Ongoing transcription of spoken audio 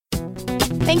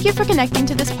Thank you for connecting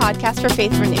to this podcast for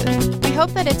Faith Renewed. We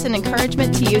hope that it's an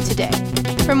encouragement to you today.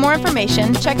 For more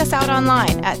information, check us out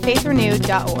online at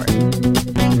faithrenewed.org.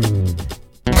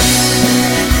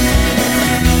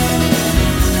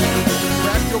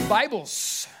 Grab your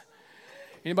Bibles.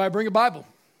 Anybody bring a Bible?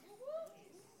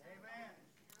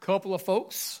 Couple of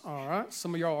folks. All right.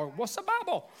 Some of y'all are, what's a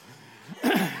Bible?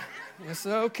 It's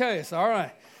okay. It's all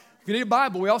right. If you need a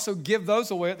Bible, we also give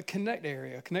those away at the Connect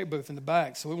area, Connect booth in the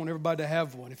back. So we want everybody to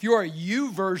have one. If you are a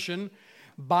YouVersion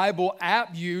Bible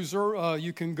app user,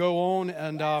 you can go on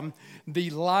and the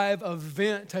live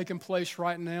event taking place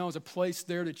right now is a place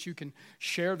there that you can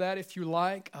share that if you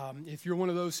like. If you're one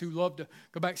of those who love to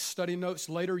go back to study notes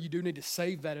later, you do need to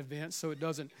save that event so it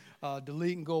doesn't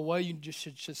delete and go away. You just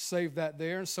should save that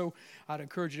there. And so I'd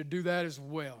encourage you to do that as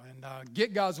well and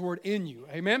get God's word in you.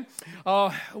 Amen.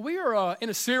 We are in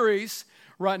a series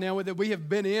right now that we have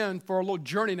been in for a little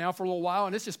journey now for a little while,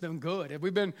 and it's just been good.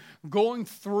 We've been going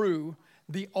through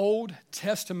the Old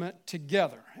Testament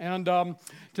together. And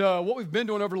what we've been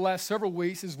doing over the last several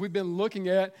weeks is we've been looking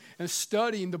at and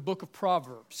studying the book of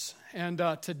Proverbs. And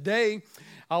today,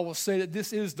 I will say that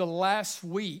this is the last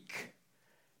week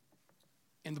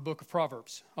in the book of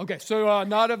Proverbs. Okay, so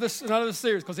not of the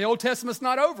series, because the Old Testament's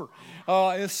not over.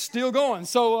 It's still going.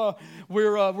 So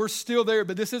we're still there,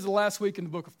 but this is the last week in the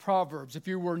book of Proverbs. If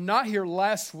you were not here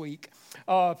last week,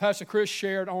 Pastor Chris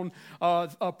shared on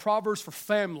Proverbs for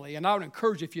family, and I would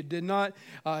encourage you, if you did not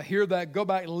hear that, go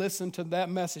back and listen to that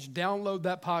message. Download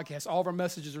that podcast. All of our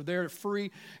messages are there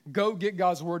free. Go get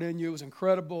God's word in you. It was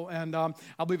incredible, and I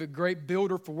believe a great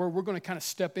builder for where we're going to kind of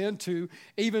step into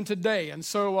even today. And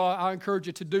so I encourage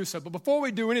you to do so. But before we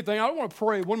do anything, I want to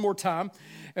pray one more time,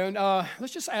 and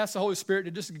let's just ask the Holy Spirit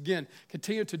to just, again,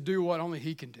 continue to do what only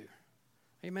He can do.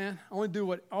 Amen? Only do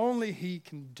what only He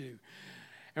can do.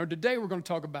 And today we're going to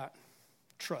talk about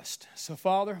trust. So,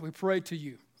 Father, we pray to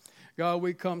you. God,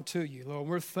 we come to you, Lord.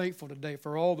 We're thankful today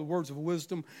for all the words of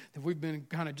wisdom that we've been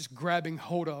kind of just grabbing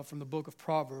hold of from the book of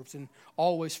Proverbs and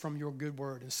always from your good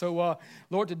word. And so,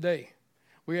 Lord, today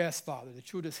we ask, Father,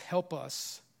 that you would just help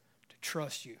us to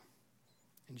trust you.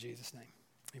 In Jesus' name,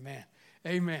 amen.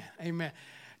 Amen. Amen.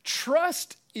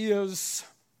 Trust is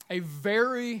a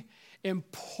very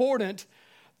important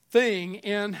thing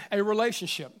in a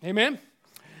relationship. Amen.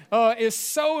 It's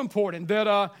so important that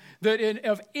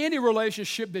of any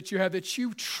relationship that you have, that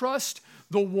you trust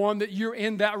the one that you're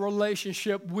in that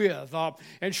relationship with.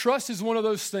 And trust is one of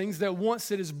those things that once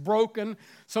it is broken,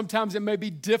 sometimes it may be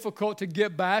difficult to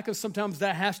get back, and sometimes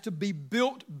that has to be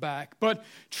built back. But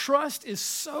trust is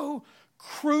so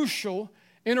crucial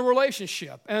in a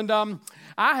relationship. And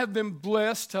I have been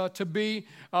blessed to be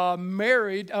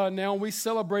married now. We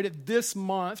celebrated this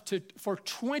month for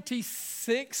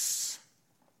 26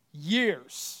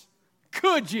 years.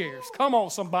 Good years. Come on,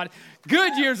 somebody.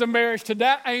 Good years of marriage to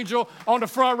that angel on the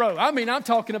front row. I mean, I'm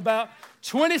talking about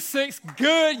 26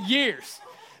 good years.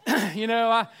 You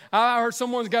know, I heard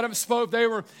someone's got up and spoke. They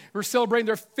were celebrating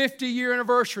their 50-year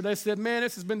anniversary. They said, man,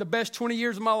 this has been the best 20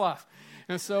 years of my life.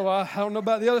 And so I don't know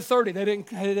about the other 30. They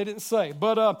didn't say.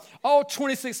 But all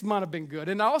 26 might have been good.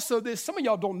 And also some of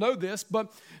y'all don't know this,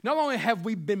 but not only have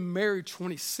we been married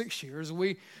 26 years,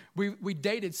 we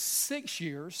dated 6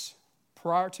 years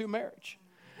prior to marriage.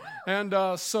 And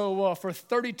so for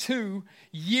 32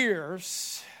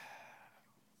 years,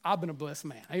 I've been a blessed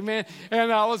man. Amen.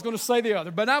 And I was going to say the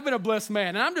other, but I've been a blessed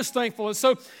man. And I'm just thankful. And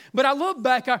so, but I look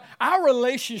back, our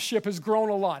relationship has grown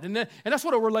a lot. And that's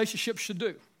what a relationship should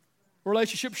do. A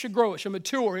relationship should grow, it should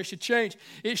mature, it should change,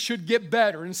 it should get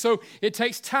better. And so it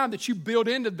takes time that you build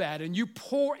into that and you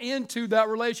pour into that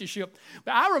relationship.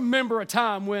 But I remember a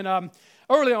time when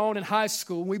early on in high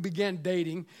school, we began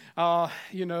dating,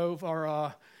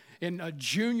 in a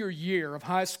junior year of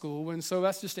high school. And so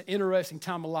that's just an interesting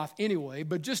time of life anyway.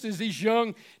 But just as these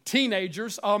young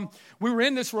teenagers, we were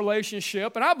in this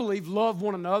relationship, and I believe loved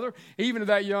one another, even at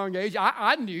that young age.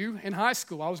 I knew in high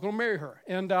school I was going to marry her,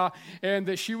 and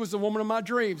that she was the woman of my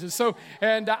dreams. And so,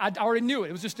 I already knew it.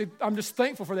 It was just, I'm just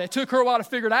thankful for that. It took her a while to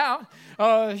figure it out,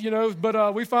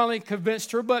 but we finally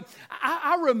convinced her. But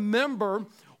I remember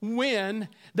when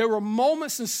there were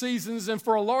moments and seasons, and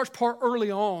for a large part early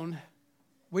on,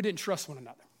 we didn't trust one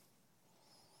another.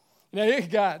 Now,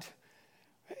 it got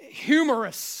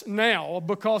humorous now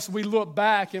because we look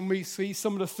back and we see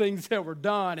some of the things that were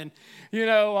done. And, even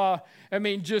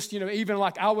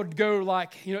like I would go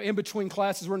in between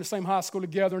classes, we're in the same high school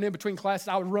together, and in between classes,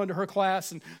 I would run to her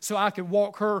class and so I could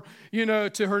walk her,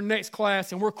 to her next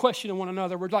class, and we're questioning one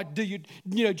another. We're like, did you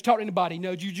talk to anybody?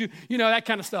 Did you that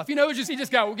kind of stuff. It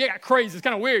just got crazy. It's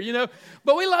kind of weird,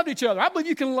 but we loved each other. I believe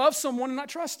you can love someone and not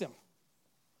trust them.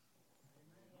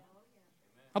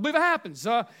 I believe it happens.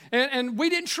 And we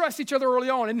didn't trust each other early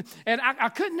on. And I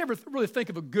couldn't never really think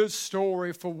of a good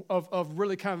story of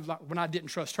really kind of like when I didn't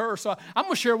trust her. So I'm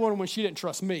going to share one when she didn't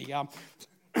trust me.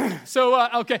 And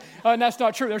that's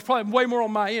not true. There's probably way more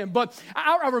on my end. But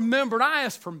I remember, and I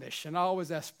asked permission. I always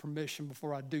ask permission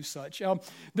before I do such.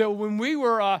 That when we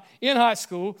were in high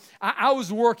school, I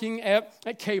was working at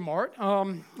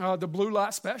Kmart, the Blue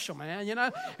Light Special, man,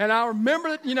 And I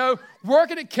remember,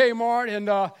 working at Kmart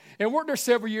and worked there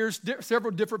several years,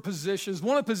 several different positions.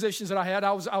 One of the positions that I had,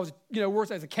 I was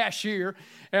worked as a cashier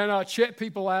and checked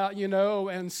people out,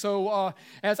 And so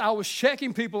as I was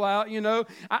checking people out,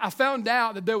 I found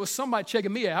out that there was somebody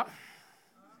checking me out.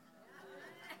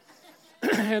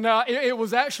 And it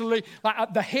was actually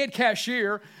like the head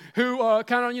cashier who was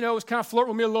kind of flirting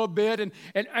with me a little bit.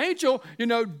 And Angel,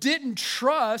 didn't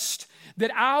trust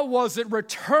that I wasn't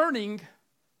returning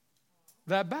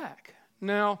that back.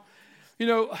 Now,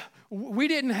 we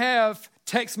didn't have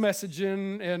text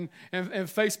messaging and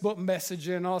Facebook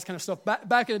messaging and all this kind of stuff.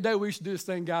 Back in the day, we used to do this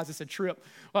thing, guys. It's a trip.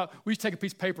 We used to take a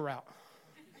piece of paper out.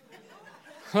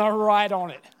 Write on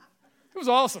it. It was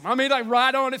awesome.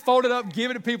 Write on it, fold it up,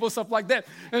 give it to people, stuff like that.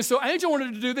 And so Angel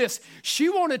wanted to do this. She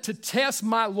wanted to test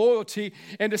my loyalty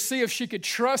and to see if she could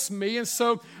trust me. And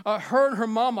so her and her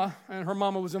mama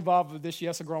was involved with this.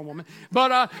 Yes, a grown woman,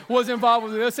 but was involved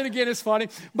with this. And again, it's funny.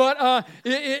 But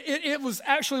it was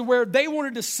actually where they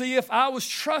wanted to see if I was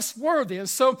trustworthy. And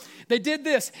so they did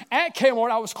this at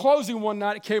Kmart. I was closing one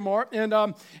night at Kmart, and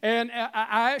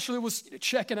I actually was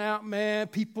checking out, man,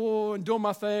 people and doing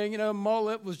my thing.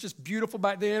 Mullet was just beautiful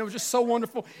back then. It was just so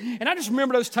wonderful. And I just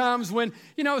remember those times when,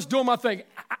 I was doing my thing.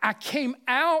 I came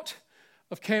out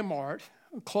of Kmart,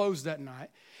 closed that night.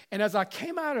 And as I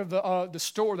came out of the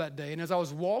store that day, and as I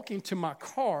was walking to my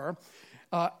car,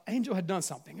 Angel had done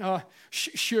something.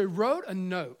 She wrote a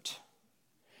note,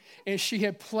 and she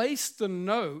had placed the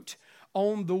note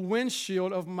on the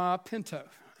windshield of my Pinto.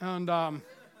 And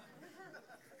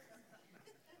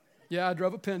yeah, I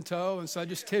drove a Pinto, and so it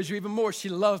just tells you even more she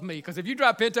loved me. Because if you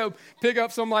drive Pinto, pick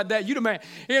up something like that, you the man,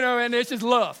 and it's just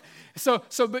love.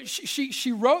 But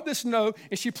she wrote this note,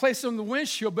 and she placed it on the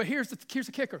windshield, but here's the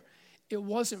kicker. It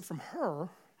wasn't from her.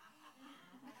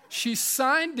 She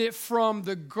signed it from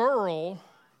the girl.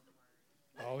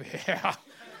 Oh, yeah.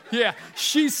 Yeah,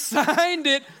 she signed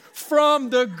it from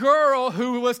the girl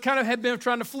who had been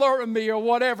trying to flirt with me or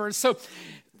whatever. And so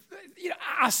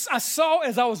I saw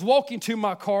as I was walking to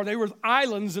my car, there were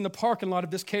islands in the parking lot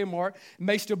of this Kmart. It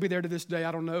may still be there to this day,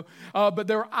 I don't know. But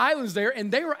there were islands there,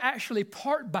 and they were actually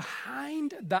parked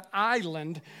behind the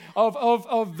island of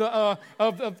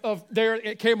there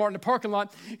at Kmart in the parking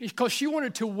lot, because she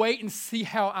wanted to wait and see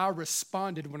how I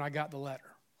responded when I got the letter.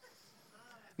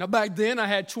 Now, back then, I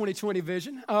had 20/20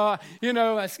 vision.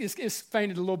 It's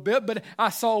fainted a little bit, but I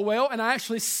saw well, and I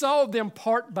actually saw them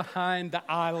parked behind the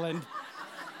island.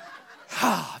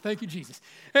 Thank you, Jesus.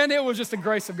 And it was just the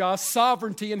grace of God,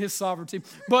 sovereignty and his sovereignty.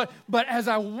 But as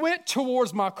I went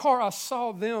towards my car, I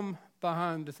saw them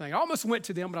behind the thing. I almost went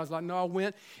to them, but I was like, no, I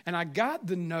went, and I got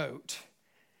the note,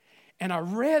 and I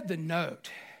read the note.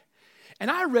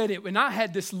 And I read it, and I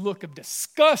had this look of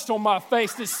disgust on my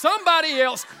face that somebody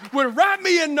else would write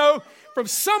me a note from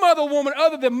some other woman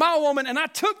other than my woman, and I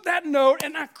took that note,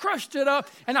 and I crushed it up,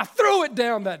 and I threw it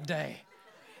down that day.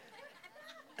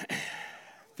 A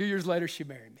few years later, she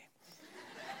married me.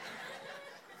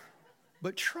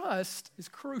 But trust is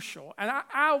crucial. And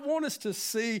I want us to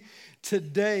see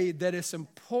today that it's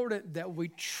important that we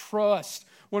trust.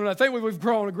 Well, I think we've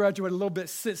grown and graduated a little bit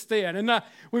since then, and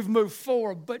we've moved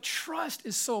forward. But trust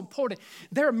is so important.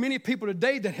 There are many people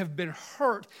today that have been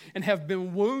hurt and have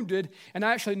been wounded. And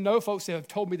I actually know folks that have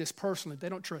told me this personally. They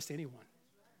don't trust anyone.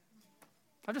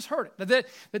 I just heard it,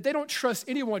 that they don't trust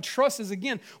anyone. Trust is,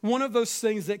 again, one of those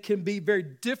things that can be very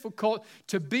difficult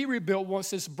to be rebuilt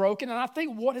once it's broken. And I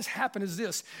think what has happened is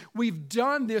this. We've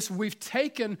done this. We've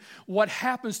taken what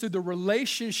happens through the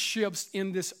relationships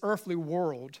in this earthly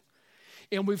world,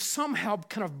 and we've somehow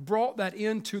kind of brought that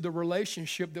into the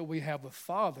relationship that we have with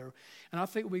Father. And I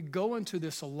think we go into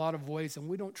this a lot of ways, and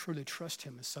we don't truly trust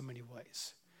him in so many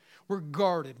ways. We're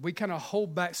guarded. We kind of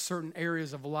hold back certain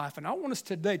areas of life. And I want us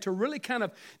today to really kind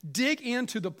of dig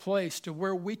into the place to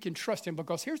where we can trust him.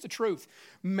 Because here's the truth.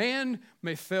 Man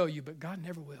may fail you, but God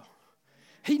never will.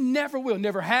 He never will,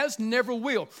 never has, never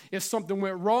will. If something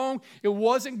went wrong, it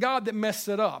wasn't God that messed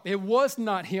it up. It was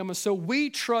not him. And so we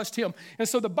trust him. And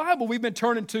so the Bible we've been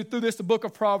turning to through this, the book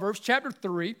of Proverbs, chapter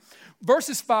 3,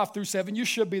 verses 5 through 7. You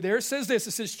should be there. It says this.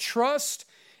 It says, trust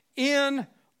in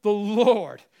the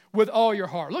Lord with all your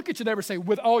heart. Look at your neighbor and say,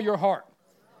 with all your heart.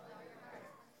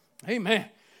 Amen.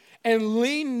 And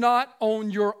lean not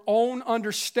on your own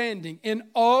understanding. In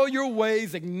all your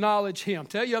ways acknowledge him.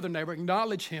 Tell your other neighbor,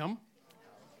 acknowledge him,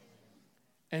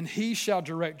 and he shall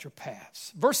direct your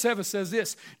paths. Verse 7 says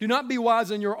this, do not be wise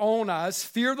in your own eyes.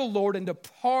 Fear the Lord and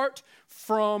depart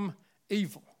from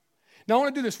evil. Now, I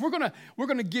want to do this. We're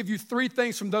going to give you three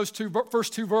things from those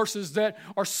first two verses that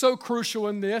are so crucial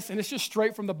in this, and it's just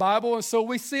straight from the Bible. And so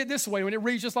we see it this way when it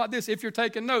reads just like this, if you're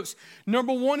taking notes.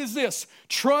 Number one is this,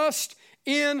 trust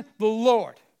in the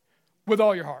Lord with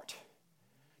all your heart.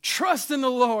 Trust in the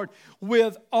Lord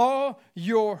with all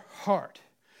your heart.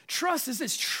 Trust is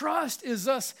this. Trust is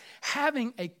us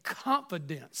having a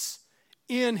confidence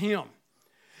in him.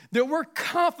 That we're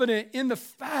confident in the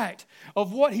fact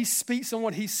of what he speaks and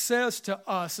what he says to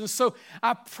us. And so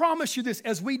I promise you this,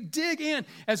 as we dig in,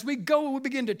 as we go and we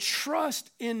begin to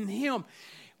trust in him,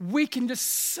 we can just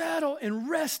settle and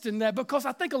rest in that, because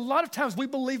I think a lot of times we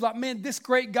believe like, man, this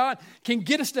great God can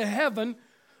get us to heaven,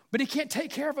 but he can't take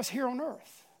care of us here on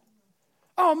earth.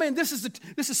 Oh man, this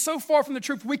is so far from the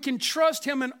truth. We can trust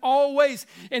him in all ways.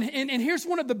 And here's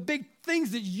one of the big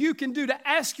things that you can do to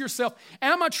ask yourself,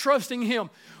 am I trusting him?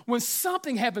 When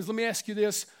something happens, let me ask you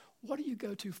this, what do you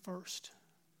go to first?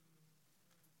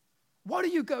 What do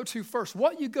you go to first?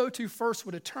 What you go to first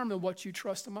will determine what you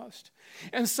trust the most.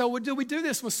 And so do we do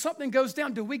this when something goes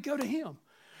down? Do we go to him?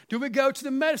 Do we go to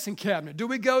the medicine cabinet? Do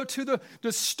we go to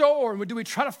the store? Do we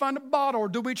try to find a bottle? Or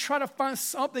do we try to find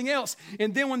something else?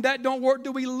 And then when that don't work,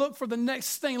 do we look for the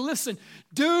next thing? Listen,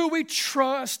 do we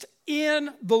trust in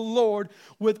the Lord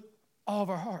with all of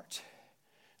our heart?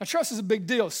 Now, trust is a big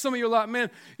deal. Some of you are like, man,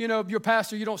 you know, you're a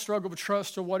pastor, you don't struggle with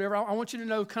trust or whatever. I want you to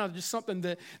know kind of just something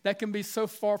that can be so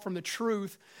far from the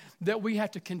truth that we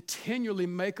have to continually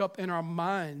make up in our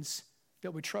minds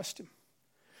that we trust him.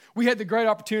 We had the great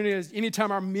opportunity as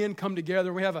anytime our men come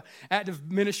together, we have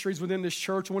active ministries within this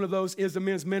church. One of those is the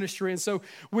men's ministry. And so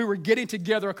we were getting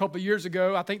together a couple of years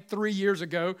ago, I think 3 years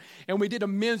ago, and we did a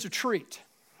men's retreat.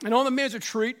 And on the men's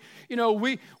retreat, you know,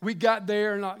 we got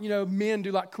there and, you know, men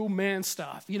do like cool man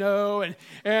stuff, you know, and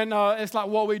it's like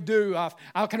what we do.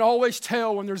 I can always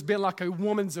tell when there's been like a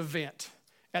woman's event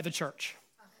at the church.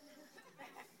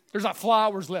 There's like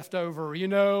flowers left over, you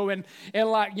know, and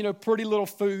like, you know, pretty little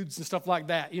foods and stuff like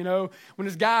that, you know. When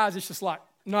there's guys, it's just like,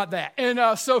 not that. And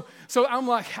so I'm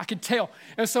like, I could tell.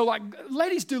 And so like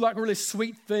ladies do like really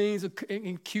sweet things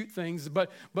and cute things,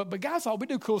 but guys, we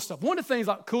do cool stuff. One of the things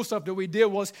like cool stuff that we did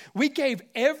was we gave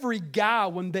every guy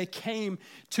when they came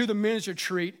to the men's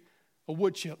retreat a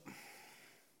wood chip.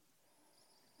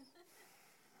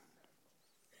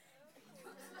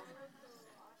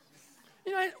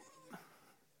 You know,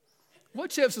 wood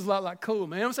chips is like cool,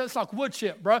 man. It's like wood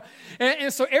chip, bro.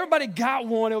 And so everybody got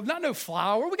one. It was not no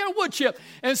flour. We got a wood chip.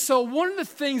 And so one of the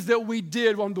things that we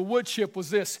did on the wood chip was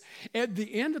this. At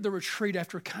the end of the retreat,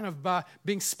 after kind of by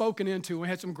being spoken into, we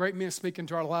had some great men speak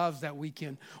into our lives that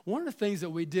weekend. One of the things that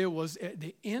we did was at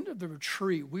the end of the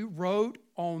retreat, we wrote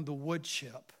on the wood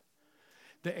chip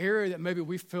the area that maybe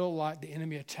we feel like the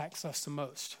enemy attacks us the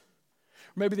most.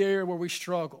 Or maybe the area where we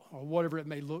struggle or whatever it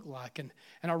may look like. And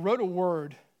I wrote a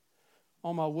word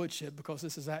on my wood chip, because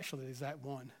this is actually the exact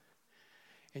one.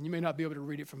 And you may not be able to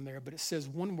read it from there, but it says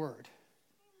one word: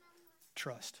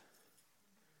 trust.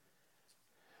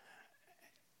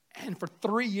 And for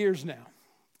 3 years now,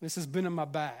 this has been in my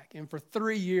bag. And for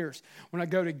 3 years, when I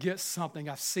go to get something,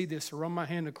 I see this, I run my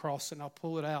hand across it, and I'll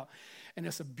pull it out. And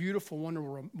it's a beautiful,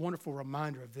 wonderful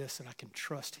reminder of this, and I can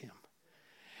trust him.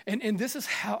 And this is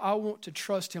how I want to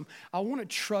trust him. I want to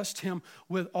trust him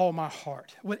with all my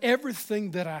heart, with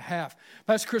everything that I have.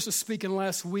 Pastor Chris was speaking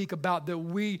last week about that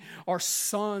we are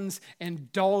sons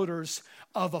and daughters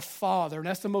of a father. And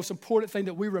that's the most important thing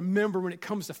that we remember when it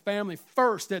comes to family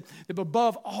first, that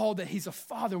above all that he's a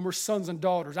father and we're sons and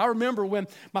daughters. I remember when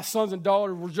my sons and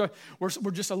daughters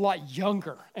were just a lot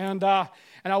younger. And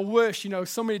I wish, you know,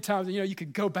 so many times, you know, you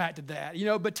could go back to that, you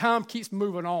know, but time keeps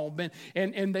moving on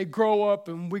and they grow up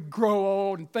and we grow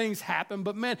old and things happen.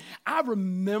 But man, I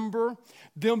remember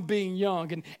them being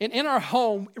young. And in our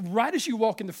home, right as you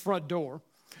walk in the front door,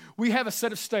 we have a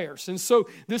set of stairs. And so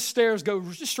this stairs go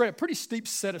just straight, a pretty steep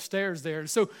set of stairs there. And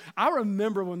so I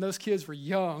remember when those kids were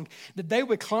young that they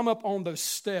would climb up on those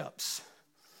steps.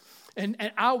 And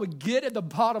I would get at the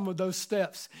bottom of those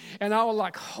steps and I would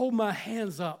like hold my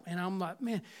hands up and I'm like,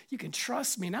 man, you can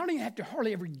trust me. And I don't even have to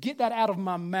hardly ever get that out of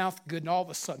my mouth good. And all of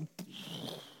a sudden,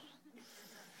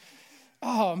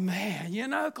 oh man, you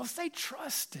know, because they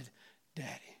trusted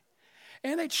Daddy.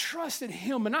 And they trusted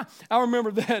him. And I remember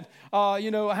that, I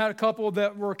had a couple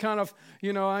that were kind of, I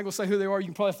ain't going to say who they are. You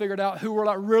can probably figure it out, who were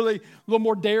like really a little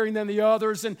more daring than the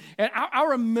others. And I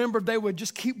remember they would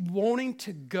just keep wanting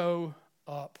to go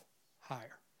up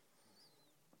higher.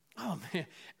 Oh, man.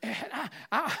 And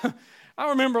I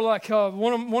remember like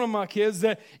one of my kids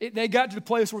that they got to the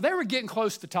place where they were getting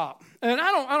close to the top. And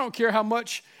I don't care how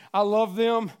much I love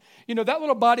them. That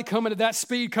little body coming at that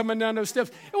speed, coming down those steps,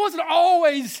 it wasn't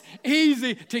always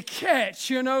easy to catch,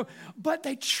 but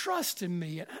they trusted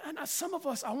me. And some of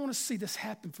us, I want to see this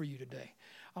happen for you today.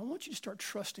 I want you to start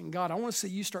trusting God. I want to see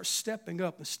you start stepping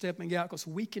up and stepping out because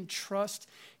we can trust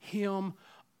him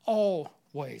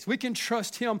always. We can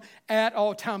trust him at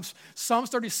all times. Psalms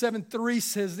 37:3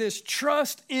 says this,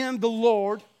 trust in the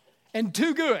Lord and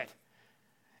do good.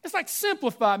 It's like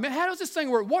simplified, man. How does this thing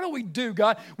work? What do we do,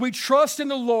 God? We trust in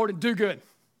the Lord and do good.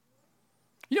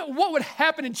 What would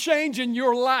happen and change in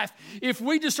your life if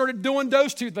we just started doing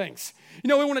those two things?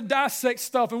 We want to dissect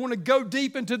stuff and want to go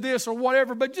deep into this or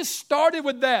whatever, but just started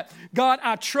with that. God,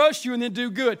 I trust you and then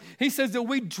do good. He says that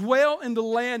we dwell in the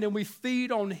land and we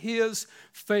feed on his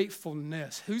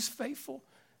faithfulness. Who's faithful?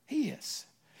 He is.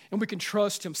 And we can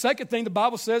trust him. Second thing the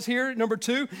Bible says here, number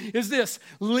 2, is this.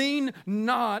 Lean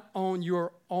not on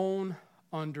your own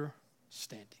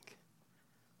understanding.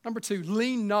 Number 2,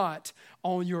 lean not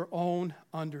on your own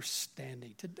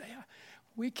understanding. Today,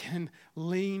 we can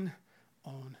lean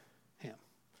on him.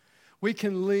 We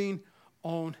can lean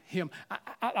on him.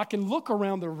 I can look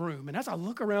around the room, and as I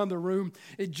look around the room,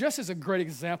 it just is a great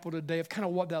example today of kind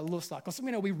of what that looks like. Because,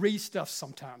 we read stuff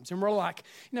sometimes, and we're like,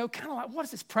 kind of like, what is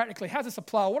this practically? How does this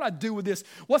apply? What do I do with this?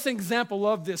 What's an example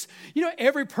of this?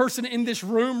 Every person in this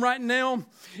room right now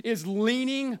is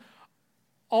leaning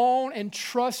on and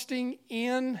trusting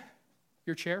in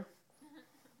your chair.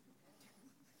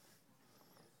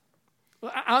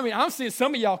 I'm seeing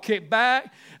some of y'all kick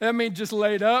back. Just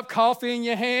laid up, coffee in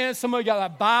your hand. Some of you got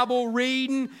like Bible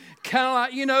reading,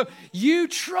 kind of like, you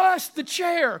trust the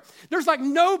chair. There's like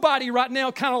nobody right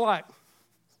now kind of like,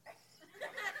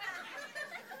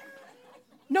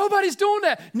 nobody's doing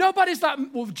that. Nobody's like,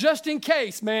 well, just in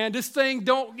case, man, this thing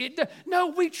don't get. No,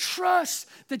 we trust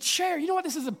the chair. You know what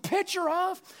this is a picture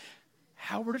of?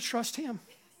 How we're to trust him.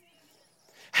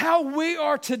 How we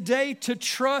are today to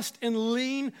trust and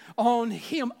lean on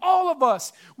him. All of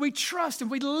us, we trust him.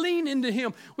 We lean into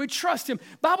him. We trust him.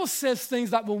 Bible says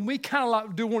things like when we kind of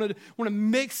like do want to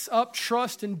mix up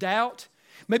trust and doubt.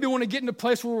 Maybe we want to get in a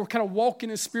place where we're kind of walking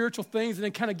in spiritual things and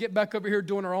then kind of get back over here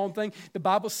doing our own thing. The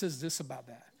Bible says this about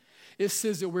that. It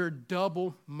says that we're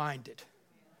double-minded.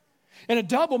 And a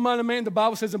double-minded man, the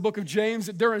Bible says in the book of James,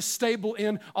 that they're unstable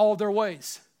in all their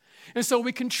ways. And so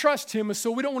we can trust him, and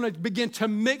so we don't want to begin to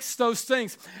mix those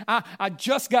things. I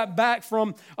just got back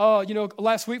from,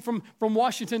 last week from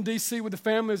Washington, D.C. with the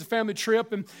family. It was a family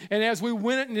trip, and as we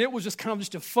went, and it was just kind of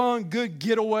just a fun, good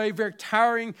getaway, very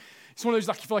tiring. It's one of those,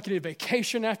 like, you feel like you need a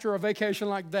vacation after a vacation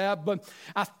like that. But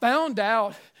I found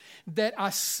out that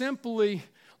I simply,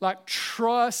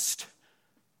 trust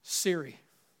Siri.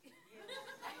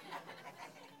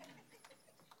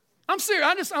 I'm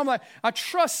serious. I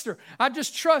trust her. I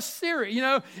just trust Siri,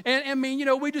 and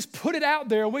we just put it out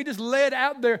there. We just lay it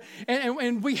out there,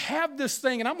 and we have this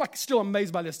thing, and I'm still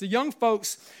amazed by this. The young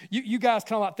folks, you guys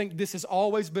kind of think this has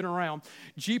always been around.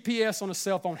 GPS on a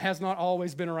cell phone has not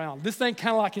always been around. This thing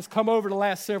kind of has come over the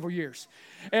last several years.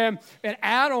 And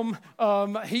Adam,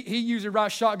 he usually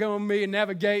rides shotgun with me and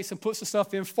navigates and puts the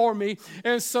stuff in for me.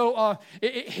 And so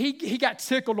he got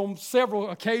tickled on several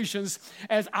occasions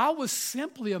as I was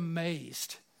simply amazed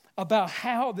about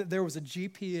how that there was a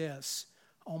GPS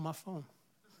on my phone.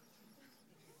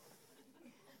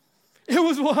 It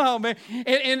was wild, man.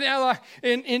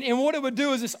 And what it would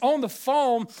do is, it's on the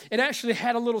phone, it actually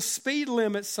had a little speed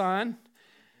limit sign.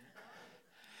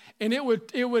 And it would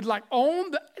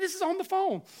this is on the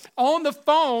phone. On the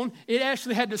phone, it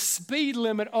actually had the speed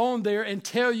limit on there and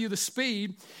tell you the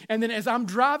speed. And then as I'm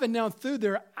driving down through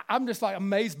there, I'm just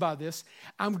amazed by this.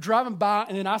 I'm driving by,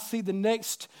 and then I see the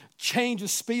next change of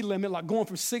speed limit, going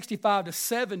from 65 to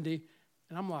 70.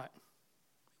 And I'm like,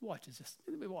 let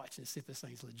me watch this, see if this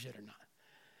thing's legit or not.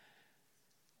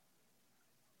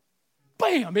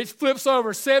 Bam, it flips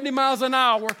over 70 miles an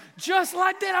hour, just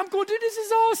like that. I'm going, dude, this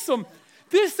is awesome.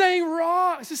 This thing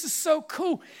rocks. This is so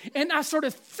cool. And I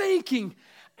started thinking,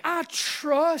 I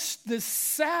trust this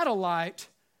satellite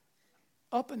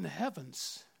up in the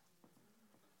heavens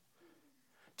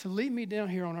to lead me down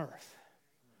here on earth.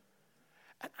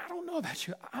 And I don't know about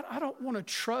you. I don't want to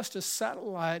trust a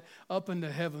satellite up in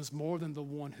the heavens more than the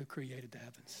one who created the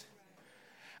heavens.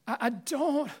 I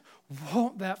don't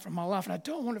want that for my life, and I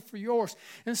don't want it for yours.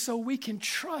 And so we can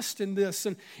trust in this.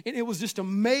 And it was just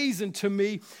amazing to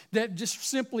me that just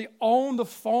simply on the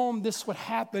phone this would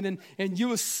happen, and you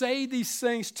would say these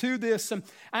things to this. And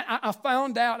I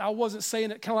found out I wasn't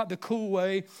saying it kind of like the cool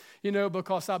way,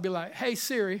 because I'd be like, hey,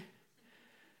 Siri,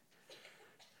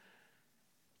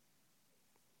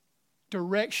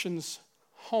 directions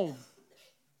home.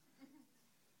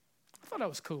 I thought that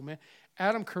was cool, man.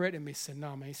 Adam corrected me, said,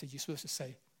 no, man. He said, you're supposed to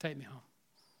say, take me home.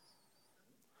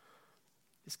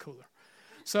 It's cooler.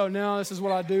 So now this is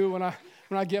what I do when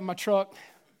I get in my truck.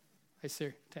 Hey,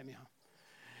 Siri, take me home.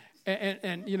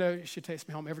 And she takes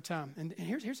me home every time. And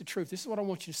here's the truth. This is what I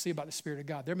want you to see about the Spirit of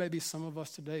God. There may be some of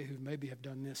us today who maybe have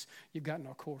done this. You've gotten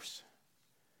our course.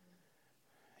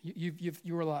 You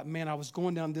were like, man, I was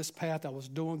going down this path. I was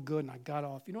doing good, and I got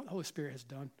off. You know what the Holy Spirit has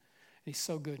done? And He's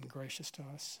so good and gracious to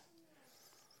us.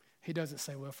 He doesn't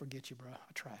say, well, forget you, bro.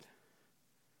 I tried.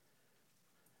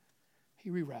 He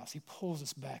reroutes. He pulls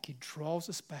us back. He draws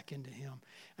us back into Him.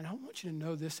 And I want you to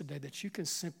know this today, that you can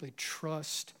simply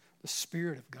trust the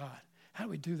Spirit of God. How do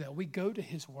we do that? We go to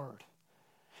His Word.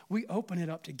 We open it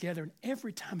up together, and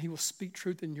every time He will speak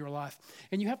truth in your life.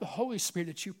 And you have the Holy Spirit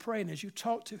that you pray, and as you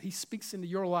talk to, He speaks into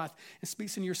your life and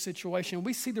speaks into your situation. And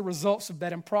we see the results of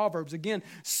that in Proverbs. Again,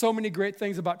 so many great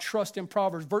things about trust in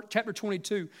Proverbs. Chapter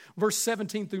 22, verse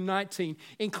 17 through 19.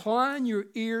 Incline your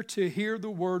ear to hear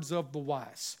the words of the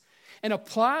wise, and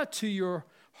apply to your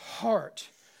heart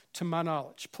to my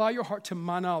knowledge. Apply your heart to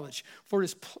my knowledge, for it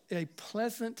is a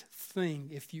pleasant thing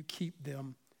if you keep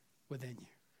them within you.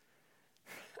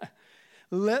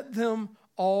 Let them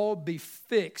all be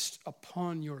fixed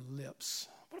upon your lips.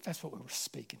 What if that's what we were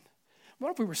speaking?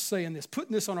 What if we were saying this,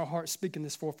 putting this on our heart, speaking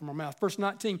this forth from our mouth? Verse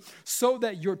 19, so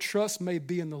that your trust may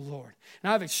be in the Lord.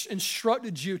 And I've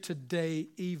instructed you today,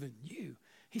 even you.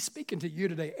 He's speaking to you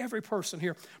today, every person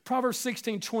here. Proverbs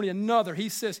 16:20, another, he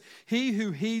says, he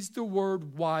who heeds the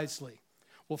word wisely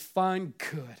will find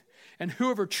good. And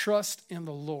whoever trusts in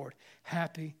the Lord,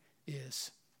 happy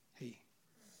is he.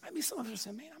 Maybe some of us are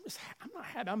saying, man, I'm not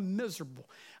happy, I'm miserable.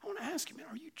 I want to ask you, man,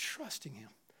 are you trusting Him?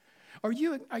 Are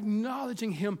you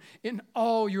acknowledging Him in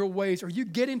all your ways? Are you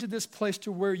getting to this place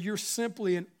to where you're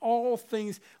simply in all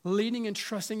things leaning and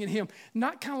trusting in Him?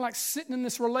 Not kind of like sitting in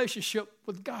this relationship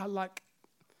with God like,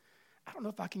 I don't know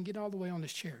if I can get all the way on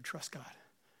this chair and trust God.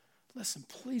 Listen,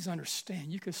 please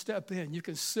understand, you can step in, you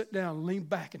can sit down, lean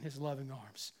back in His loving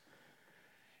arms.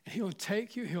 And He'll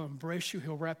take you, He'll embrace you,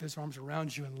 He'll wrap His arms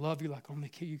around you and love you like only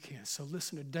you can. So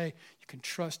listen, today, you can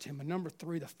trust Him. And number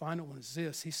 3, the final one is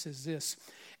this. He says this,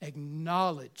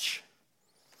 acknowledge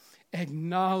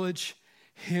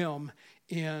Him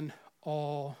in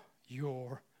all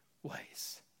your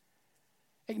ways.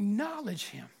 Acknowledge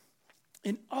Him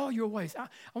in all your ways. I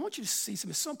want you to see something.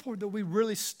 It's so important that we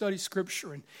really study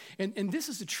Scripture. And this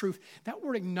is the truth. That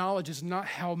word acknowledge is not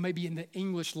how maybe in the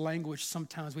English language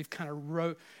sometimes we've kind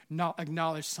of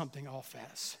acknowledged something off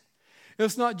as.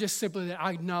 It's not just simply that I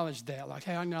acknowledge that, like,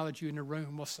 hey, I acknowledge you in the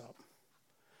room, what's up?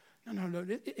 No.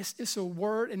 It's a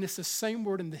word, and it's the same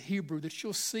word in the Hebrew that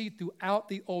you'll see throughout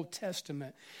the Old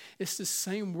Testament. It's the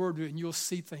same word, and you'll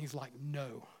see things like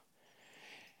know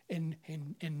and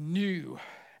new.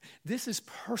 This is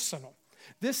personal.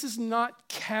 This is not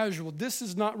casual. This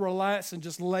is not relaxed and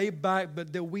just lay back,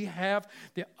 but that we have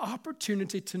the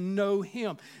opportunity to know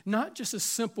Him, not just a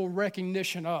simple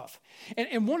recognition of.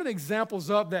 And one of the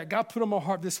examples of that God put on my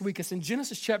heart this week is in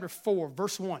Genesis chapter 4,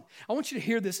 verse 1. I want you to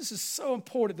hear this. This is so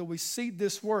important that we see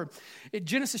this word. In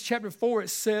Genesis chapter 4,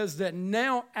 it says that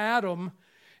now Adam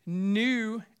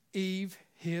knew Eve,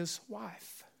 his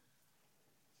wife.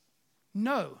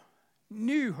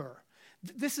 Knew her.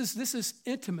 This is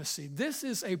intimacy. This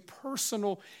is a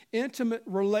personal, intimate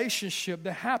relationship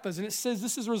that happens. And it says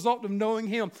this is a result of knowing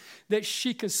Him, that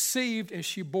she conceived and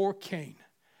she bore Cain.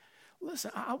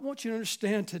 Listen, I want you to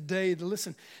understand today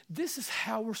that, this is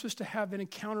how we're supposed to have an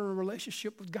encounter and a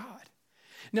relationship with God.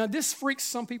 Now, this freaks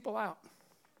some people out.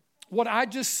 What I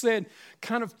just said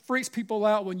kind of freaks people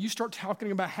out when you start talking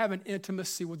about having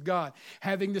intimacy with God,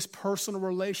 having this personal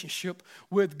relationship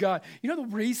with God. You know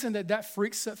the reason that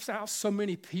freaks out so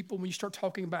many people when you start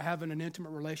talking about having an intimate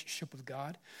relationship with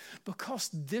God? Because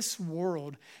this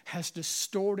world has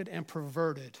distorted and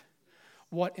perverted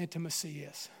what intimacy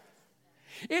is.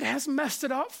 It has messed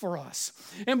it up for us.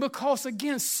 And because,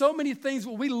 again, so many things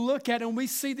when we look at and we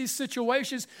see these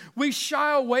situations, we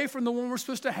shy away from the one we're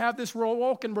supposed to have this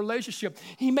walk-in relationship.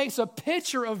 He makes a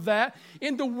picture of that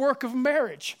in the work of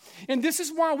marriage. And this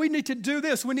is why we need to do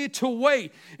this. We need to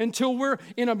wait until we're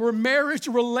in a marriage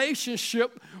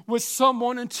relationship with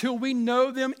someone until we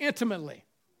know them intimately.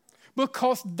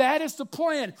 because that is the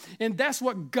plan. And that's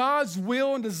what God's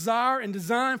will and desire and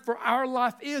design for our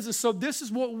life is. And so this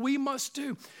is what we must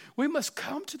do. We must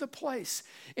come to the place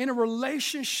in a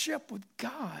relationship with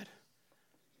God.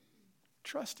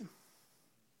 Trust Him.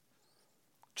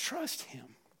 Trust Him.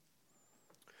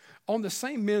 On the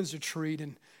same men's retreat,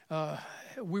 and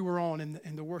we were on,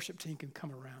 and the worship team can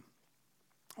come around.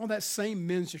 On that same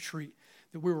men's retreat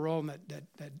that we were on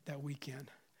that weekend,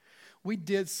 we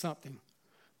did something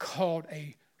called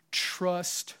a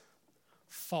trust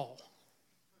fall.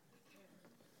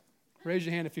 Raise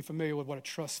your hand if you're familiar with what a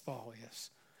trust fall is.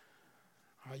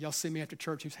 All right, y'all see me after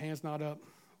church whose hand's not up?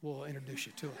 We'll introduce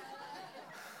you to it.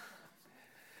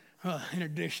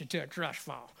 Introduce you to a trust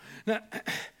fall. Now,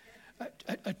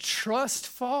 a trust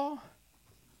fall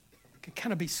can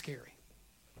kind of be scary.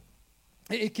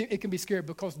 It can be scary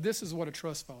because this is what a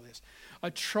trust fall is. A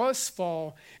trust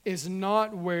fall is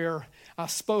not where I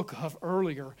spoke of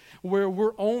earlier, where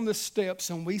we're on the steps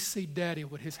and we see Daddy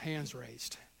with his hands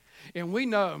raised. And we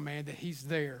know, man, that he's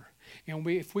there. And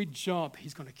if we jump,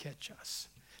 he's going to catch us.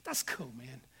 That's cool,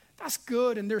 man. That's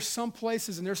good. And there's some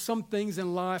places and there's some things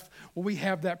in life where we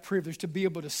have that privilege to be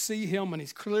able to see him, and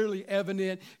he's clearly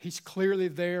evident. He's clearly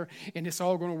there, and it's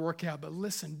all going to work out. But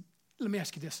listen, let me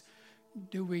ask you this.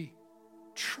 Do we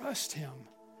trust him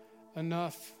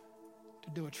enough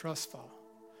to do a trust fall?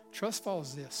 Trust fall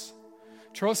is this.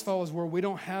 Trust fall is where we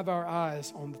don't have our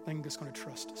eyes on the thing that's going to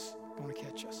trust us, going to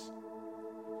catch us.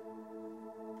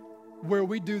 Where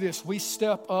we do this, we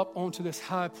step up onto this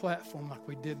high platform like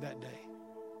we did that day.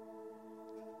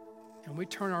 And we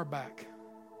turn our back.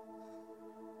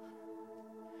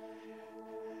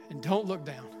 And don't look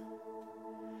down.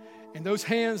 And those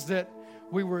hands that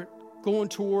we were going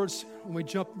towards when we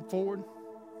jumped forward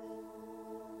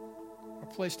are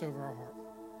placed over our heart,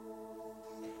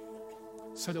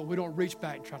 so that we don't reach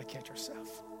back and try to catch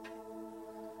ourselves.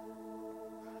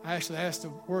 I actually asked the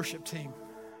worship team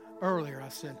earlier, I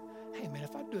said, hey man,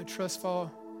 if I do a trust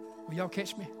fall, will y'all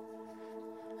catch me?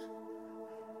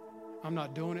 I'm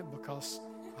not doing it because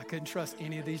I couldn't trust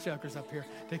any of these jokers up here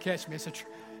to catch me.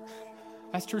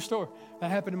 That's a true story.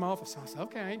 That happened in my office. I said,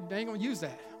 okay, they ain't going to use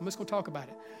that. I'm just going to talk about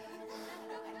it.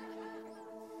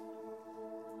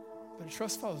 But a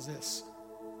trust fall is this.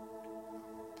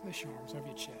 Place your arms over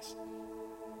your chest.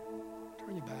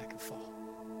 Turn your back and fall.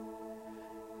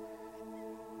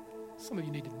 Some of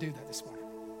you need to do that this morning.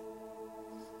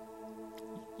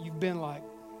 You've been like,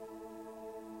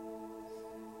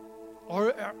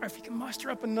 or if you can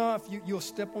muster up enough, you'll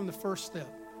step on the first step.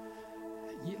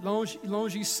 As long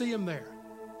as you see him there.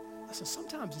 Listen,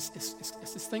 sometimes it's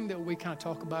this thing that we kind of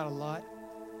talk about a lot.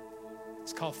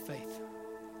 It's called faith.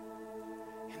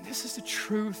 And this is the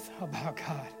truth about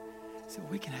God. Is that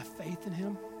we can have faith in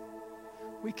him.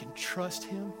 We can trust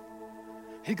him.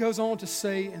 He goes on to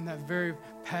say in that very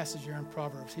passage here in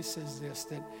Proverbs, he says this,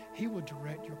 that he will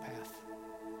direct your path.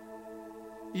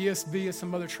 ESV and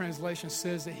some other translations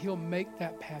says that he'll make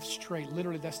that path straight.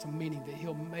 Literally, that's the meaning, that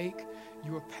he'll make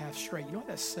your path straight. You know what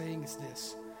that's saying is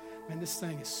this. Man, this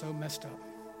thing is so messed up.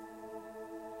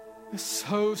 It's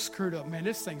so screwed up. Man,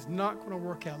 this thing's not going to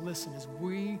work out. Listen, as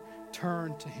we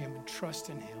turn to him and trust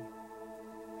in him,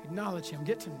 acknowledge him,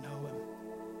 get to know him.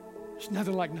 There's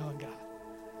nothing like knowing God.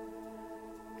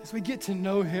 As we get to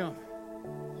know him,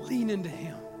 lean into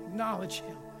him, acknowledge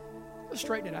him, he'll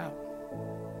straighten it out.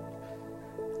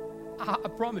 I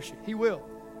promise you, he will.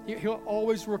 He'll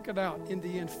always work it out in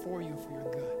the end for you, for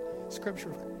your good.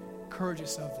 Scripture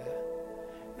encourages of that.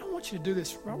 And I want you to do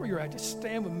this right where you're at. Just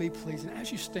stand with me, please. And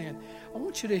as you stand, I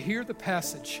want you to hear the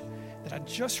passage that I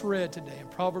just read today in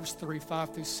Proverbs 3,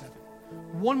 5 through 7.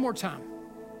 One more time.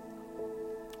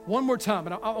 One more time.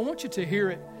 And I want you to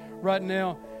hear it right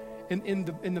now in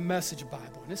the Message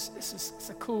Bible. And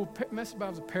it's a cool Message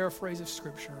Bible. Is a paraphrase of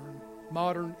Scripture in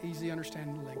modern, easy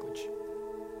understanding language.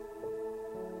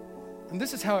 And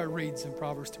this is how it reads in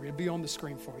Proverbs 3. It'll be on the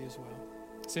screen for you as well.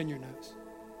 It's in your notes.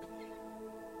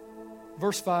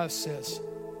 Verse 5 says,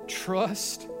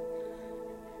 trust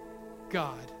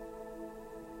God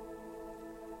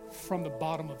from the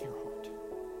bottom of your heart.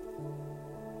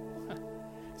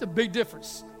 It's a big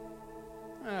difference.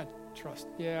 Trust.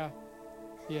 Yeah,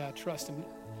 trust him.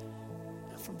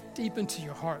 From deep into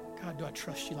your heart, God, do I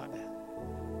trust you like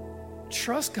that?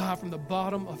 Trust God from the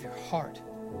bottom of your heart.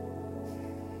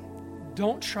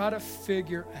 Don't try to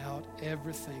figure out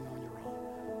everything on your own.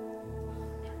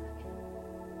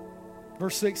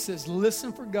 Verse 6 says,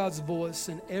 listen for God's voice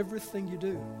in everything you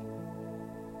do.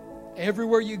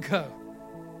 Everywhere you go,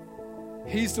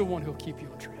 he's the one who'll keep you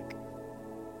on track.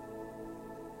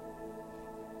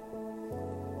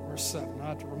 Verse 7. I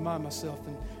have to remind myself,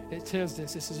 and it tells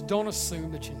this. It says, don't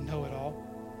assume that you know it all.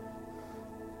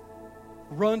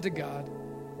 Run to God.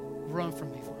 Run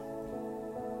from evil.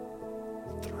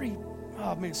 3,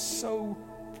 so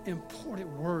important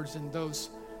words in those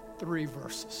 3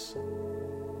 verses.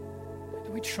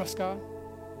 Do we trust God?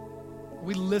 Are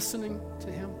we listening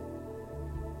to Him?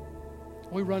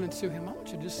 Are we running to Him? I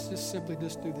want you to just simply do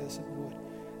this, if you would.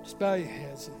 Just bow your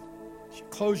heads and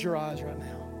close your eyes right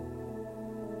now.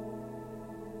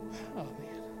 Oh,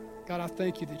 man. God, I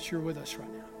thank you that you're with us right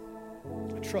now.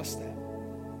 I trust that.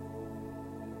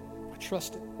 I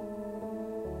trust it.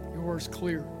 Your word's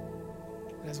clear.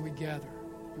 As we gather,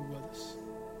 you're with us.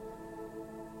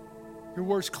 Your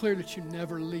word's clear that you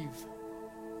never leave.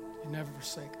 You never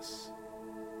forsake us.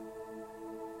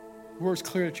 Your word's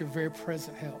clear that you're very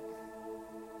present help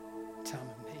in time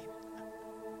of need.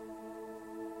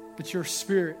 But your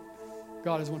Spirit,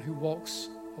 God, is one who walks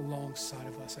alongside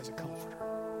of us as a comforter,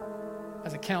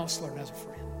 as a counselor, and as a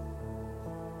friend.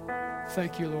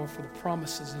 Thank you, Lord, for the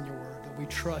promises in your word that we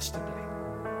trust today.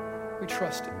 We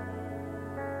trust it.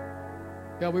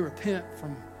 God, we repent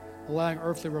from allowing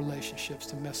earthly relationships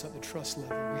to mess up the trust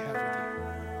level we have with you.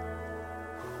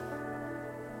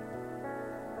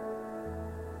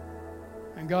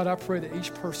 And God, I pray that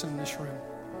each person in this room,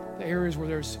 the areas where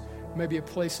there's maybe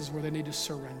places where they need to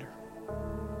surrender,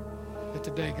 that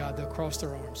today, God, they'll cross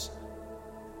their arms,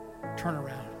 turn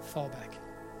around, fall back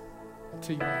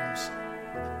to your arms.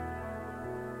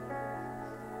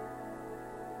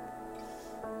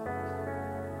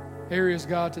 Areas,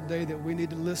 God, today that we need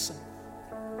to listen.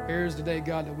 Areas today,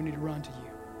 God, that we need to run to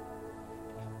you.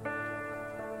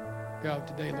 God,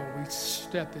 today, Lord, we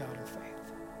step out in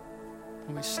faith.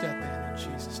 And we step in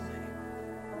Jesus' name.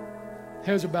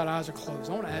 Heads are bowed, eyes are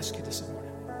closed. I want to ask you this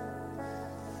morning.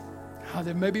 How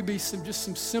there maybe be some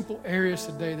simple areas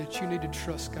today that you need to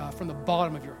trust God from the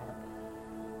bottom of your heart.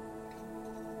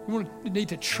 You need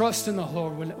to trust in the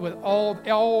Lord with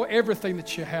everything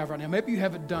that you have right now. Maybe you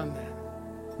haven't done that.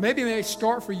 Maybe it may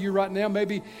start for you right now.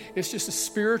 Maybe it's just a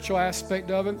spiritual aspect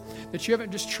of it, that you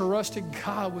haven't just trusted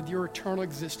God with your eternal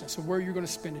existence and where you're going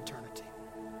to spend eternity.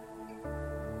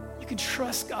 You can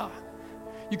trust God.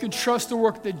 You can trust the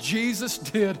work that Jesus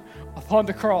did upon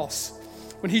the cross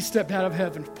when he stepped out of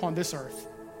heaven upon this earth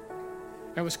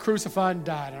and was crucified and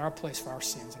died in our place for our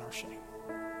sins and our shame.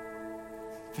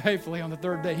 Faithfully, on the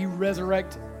third day, he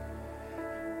resurrected.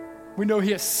 We know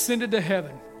he ascended to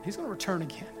heaven. He's going to return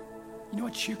again. You know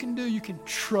what you can do? You can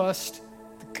trust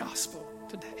the gospel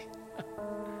today.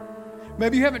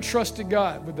 Maybe you haven't trusted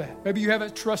God with that. Maybe you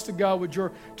haven't trusted God with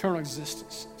your eternal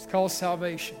existence. It's called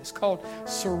salvation. It's called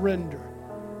surrender.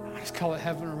 I just call it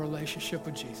having a relationship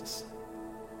with Jesus.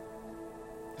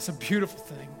 It's a beautiful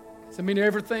thing. Does it mean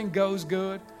everything goes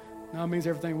good? No, it means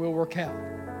everything will work out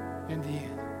in the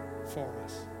end for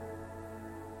us.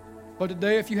 But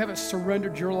today, if you haven't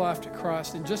surrendered your life to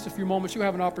Christ, in just a few moments, you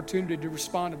have an opportunity to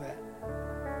respond to that.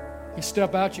 You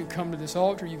step out, you come to this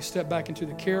altar, you step back into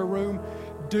the care room,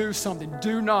 do something.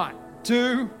 Do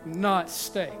not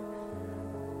stay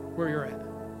where you're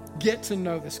at. Get to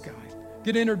know this guy.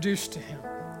 Get introduced to him.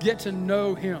 Get to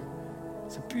know him.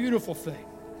 It's a beautiful thing.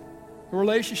 The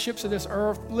relationships of this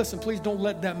earth, listen, please don't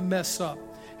let that mess up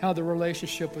how the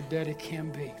relationship with Daddy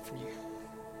can be for you.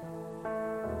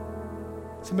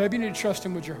 So maybe you need to trust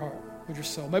him with your heart, with your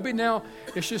soul. Maybe now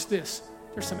it's just this.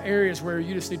 There's some areas where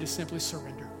you just need to simply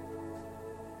surrender.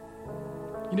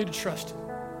 You need to trust him.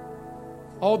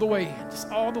 All the way in. Just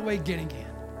all the way getting in.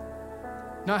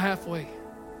 Not halfway.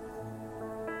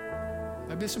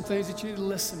 Maybe there's some things that you need to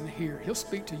listen and hear. He'll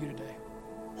speak to you today.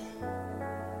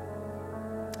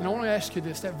 And I want to ask you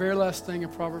this. That very last thing in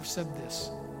Proverbs said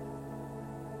this.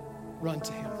 Run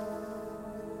to him.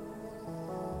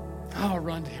 Oh,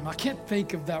 run to him. I can't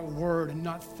think of that word and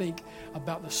not think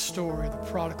about the story of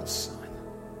the prodigal son.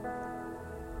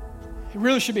 It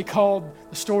really should be called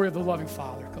the story of the loving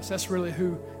father, because that's really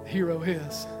who the hero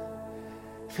is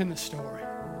in the story.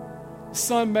 The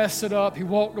son messed it up. He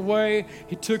walked away.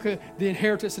 He took the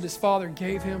inheritance that his father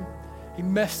gave him. He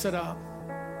messed it up.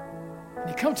 And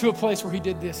he come to a place where he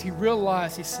did this. He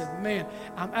realized, he said, man,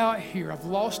 I'm out here. I've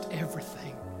lost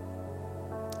everything.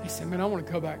 He said, man, I want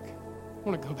to go back. I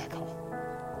want to go back home.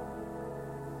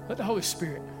 Let the Holy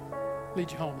Spirit lead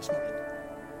you home this morning.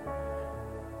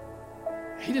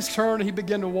 He just turned and he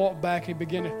began to walk back. He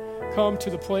began to come to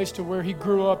the place to where he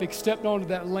grew up. He stepped onto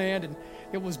that land, and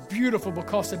it was beautiful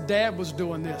because the dad was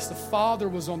doing this. The father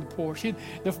was on the porch.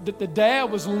 The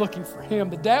dad was looking for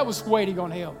him. The dad was waiting on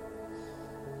him.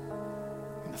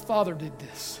 And the father did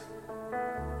this.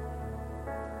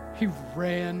 He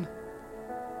ran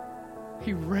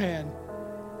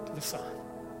to to the Son.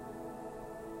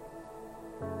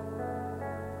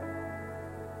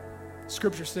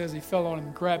 Scripture says he fell on him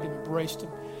and grabbed him and embraced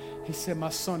him. He said, my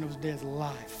son was dead is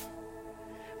alive.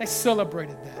 They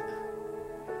celebrated that.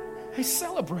 They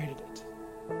celebrated it.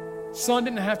 Son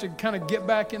didn't have to kind of get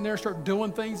back in there and start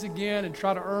doing things again and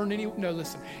try to earn any. No,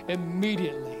 listen.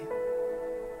 Immediately,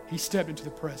 he stepped into the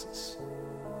presence,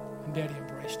 and Daddy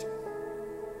embraced him.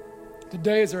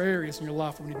 Today is there areas in your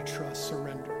life where we need to trust,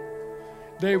 surrender.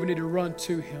 Today we need to run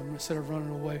to him instead of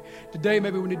running away. Today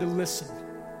maybe we need to listen,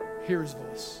 hear his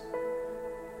voice.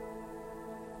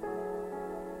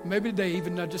 Maybe today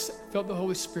even I just felt the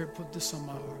Holy Spirit put this on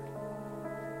my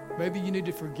heart. Maybe you need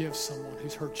to forgive someone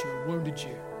who's hurt you and wounded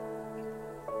you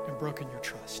and broken your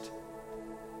trust.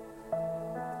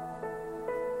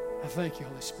 I thank you,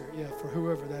 Holy Spirit, for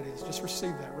whoever that is. Just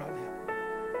receive that right now.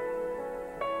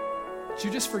 You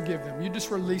just forgive them. You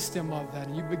just release them of that,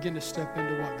 and you begin to step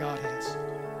into what God has.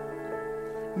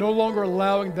 No longer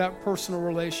allowing that personal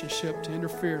relationship to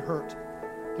interfere and hurt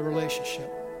the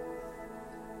relationship.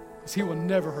 Because he will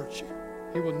never hurt you.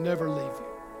 He will never leave you.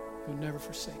 He'll never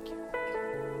forsake you.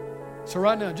 So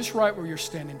right now, just right where you're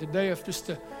standing today, if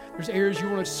there's areas you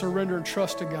want to surrender and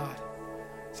trust to God,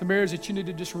 some areas that you need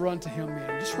to just run to him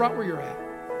in, just right where you're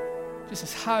at, just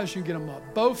as high as you get them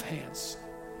up, both hands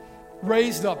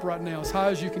raised up right now, as high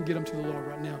as you can get them to the Lord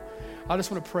right now. I just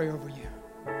want to pray over you.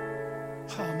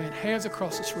 Oh man, hands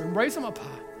across this room, raise them up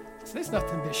high. There's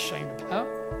nothing to be ashamed about.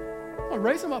 Come on,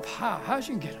 raise them up high as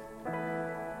you can get them.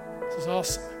 This is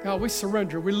awesome. God, we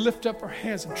surrender. We lift up our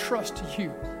hands and trust to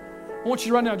you. I want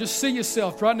you right now, just see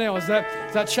yourself right now as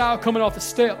that child coming off the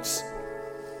steps.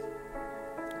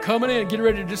 Coming in, getting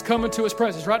ready to just come into his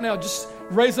presence. Right now, just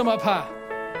raise them up high.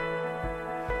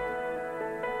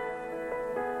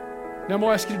 Now I'm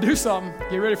going to ask you to do something.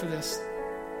 Get ready for this.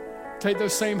 Take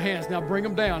those same hands. Now bring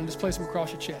them down and just place them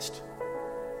across your chest.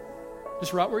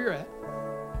 Just right where you're at.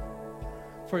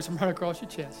 Place them right across your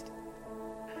chest.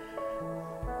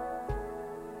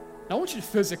 Now I want you to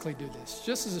physically do this,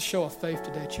 just as a show of faith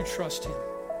today that you trust him.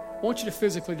 I want you to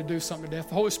physically to do something today. If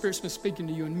the Holy Spirit's been speaking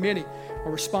to you, and many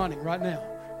are responding right now,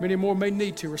 many more may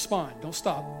need to respond. Don't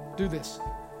stop. Do this.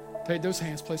 Take those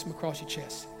hands, place them across your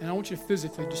chest. And I want you to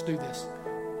physically just do this.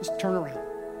 Just turn around.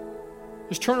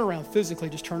 Just turn around physically.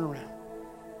 Just turn around.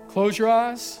 Close your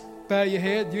eyes. Bow your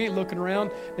head. You ain't looking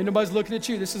around. Ain't nobody's looking at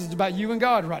you. This is about you and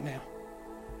God right now.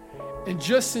 And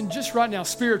just right now,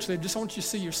 spiritually, I want you to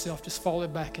see yourself just fall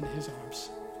back into his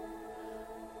arms.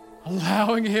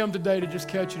 Allowing him today to just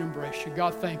catch you and embrace you.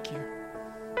 God, thank you.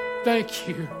 Thank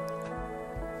you.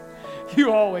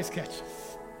 You always catch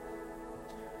us.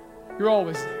 You're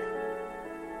always there.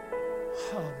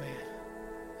 Oh, man.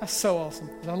 That's so awesome.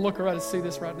 As I look around and see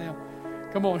this right now.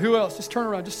 Come on, who else? Just turn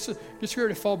around. Just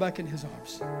ready to fall back in his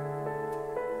arms.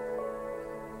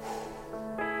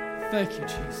 Thank you,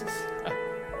 Jesus.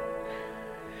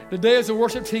 Today, as the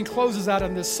worship team closes out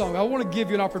on this song, I want to give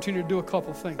you an opportunity to do a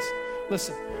couple of things.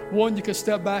 Listen, one, you can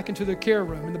step back into the care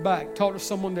room in the back, talk to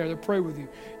someone there, they'll pray with you.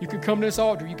 You can come to this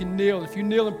altar, you can kneel. If you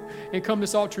kneel and come to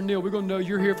this altar and kneel, we're going to know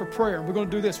you're here for prayer. And we're going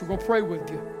to do this, we're going to pray with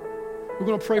you. We're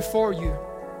going to pray for you.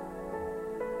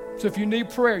 So if you need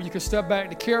prayer, you can step back in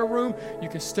the care room, you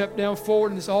can step down forward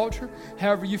in this altar.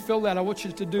 However you feel that, I want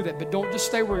you to do that. But don't just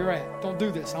stay where you're at. Don't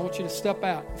do this. I want you to step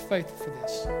out in faith for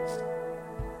this.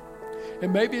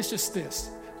 And maybe it's just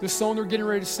this. This song they're getting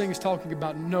ready to sing is talking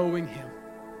about knowing him.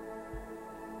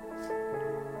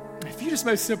 If you just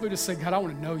may simply just say, God, I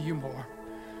want to know you more.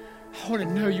 I want to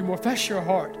know you more. If that's your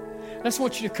heart, I just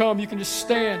want you to come. You can just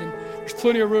stand, and there's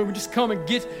plenty of room. And just come and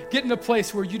get in a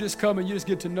place where you just come and you just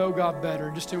get to know God better,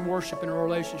 just in worship and a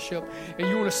relationship. And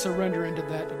you want to surrender into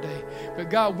that today. But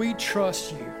God, we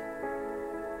trust you.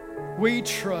 We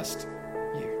trust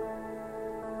you.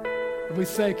 And we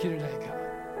thank you today, God.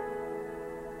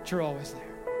 You're always there.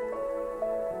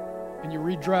 And you're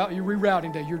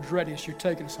rerouting today. You're dreading us. You're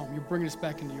taking us home. You're bringing us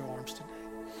back into your arms today.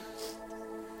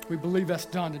 We believe that's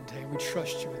done today. We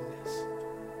trust you in this.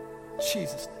 In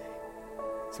Jesus' name.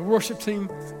 So worship team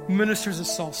ministers a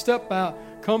song. Step out.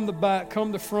 Come to the back.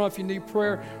 Come to the front if you need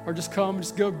prayer. Or just come.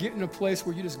 Just go get in a place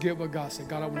where you just get what God said.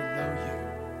 God, I want to know you.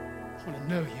 I want to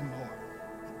know you more.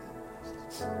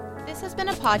 This has been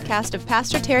a podcast of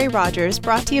Pastor Terry Rogers,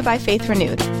 brought to you by Faith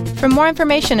Renewed. For more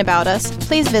information about us,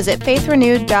 please visit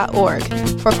faithrenewed.org.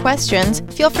 For questions,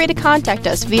 feel free to contact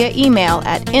us via email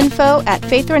at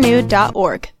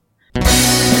info@faithrenewed.org.